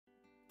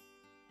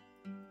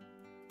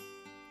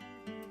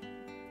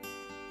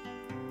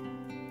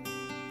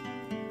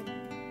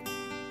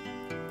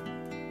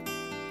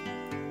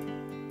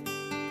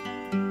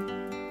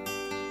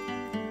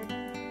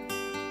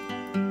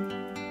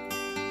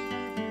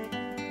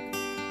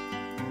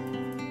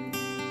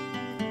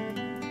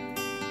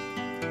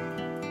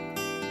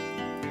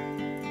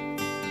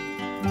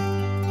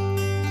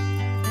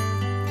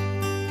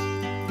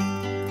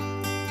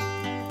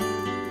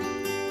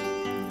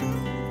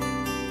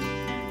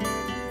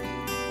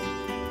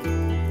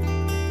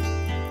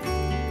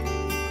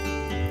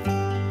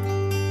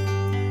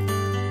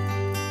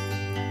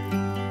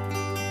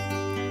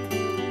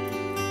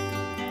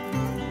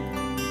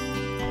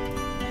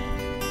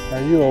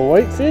Are you a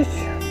whitefish?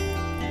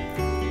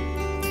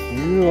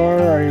 You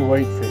are a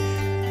whitefish.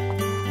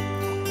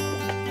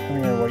 Come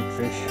here,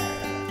 whitefish.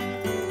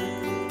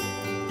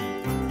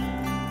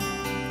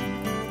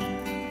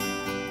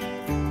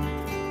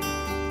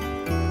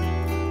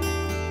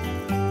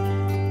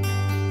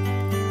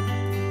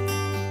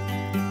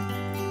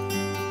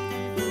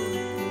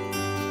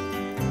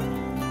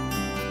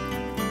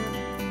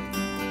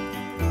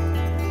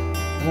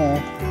 Come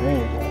on, there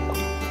you go.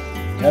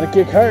 Gotta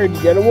kick hard,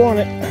 you gotta want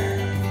it.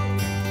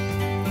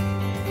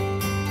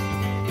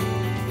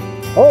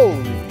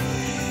 Holy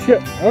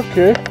shit,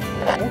 okay,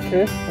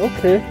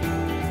 okay.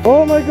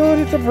 Oh my god,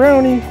 it's a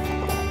brownie.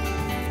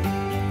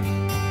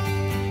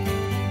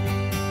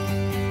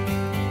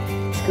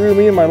 Screw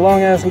me and my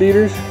long ass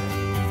leaders.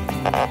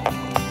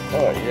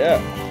 Oh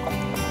yeah.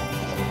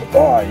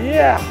 Oh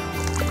yeah.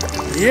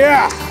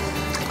 Yeah.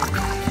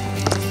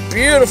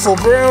 Beautiful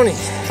brownie.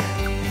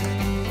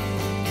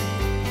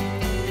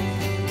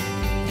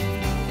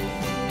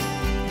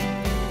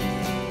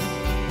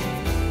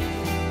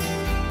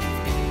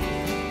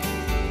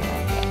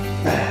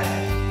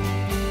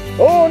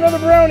 Oh, another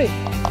brownie.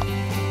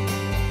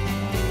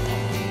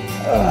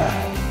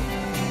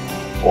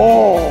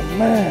 Oh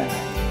man,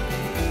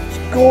 it's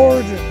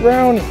gorgeous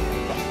brownie.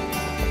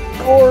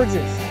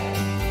 Gorgeous.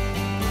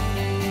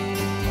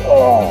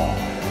 Oh,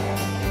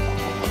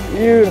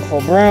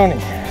 beautiful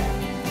brownie.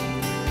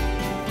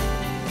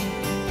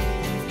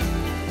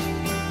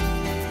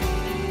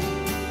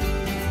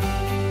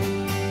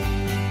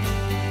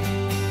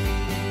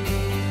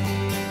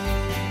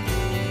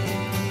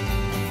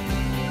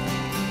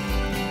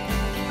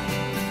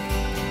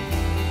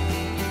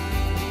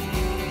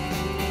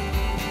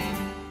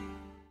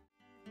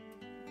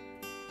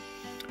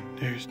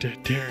 There's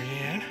that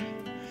Darien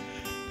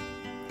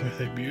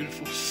with a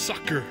beautiful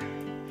sucker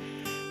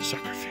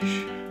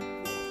fish.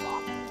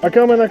 I'm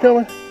coming.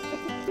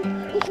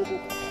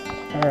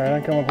 Alright,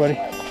 I'm coming, buddy.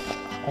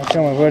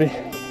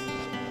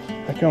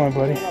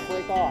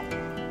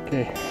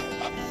 Okay.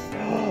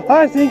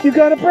 I think you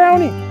got a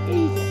brownie.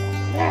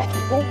 Yeah.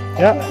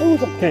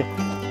 Okay.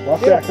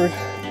 Walk backwards.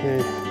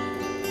 Okay.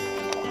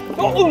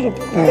 Don't lose him.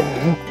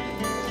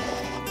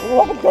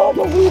 Oh God,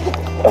 don't lose him.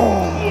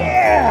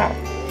 Yeah.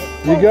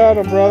 You got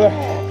him, brother.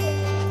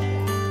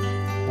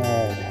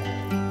 Alright.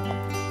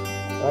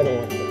 I don't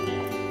want to.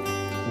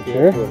 You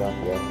sure?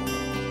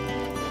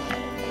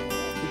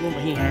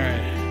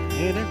 Alright.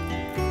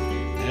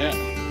 Yeah.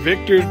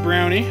 Victor's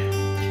brownie.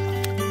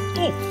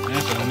 Oh.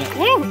 That's a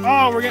woo!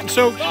 Oh, we're getting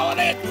soaked. Oh,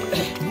 it.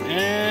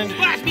 And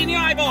Flash me in the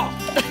eyeball.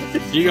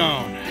 you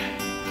gone.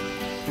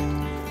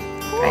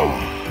 Oh.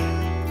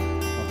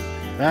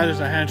 That is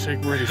a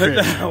handshake worthy fish.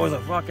 That was a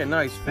fucking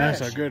nice fish.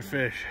 That's a good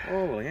fish.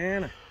 Holy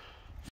Hannah.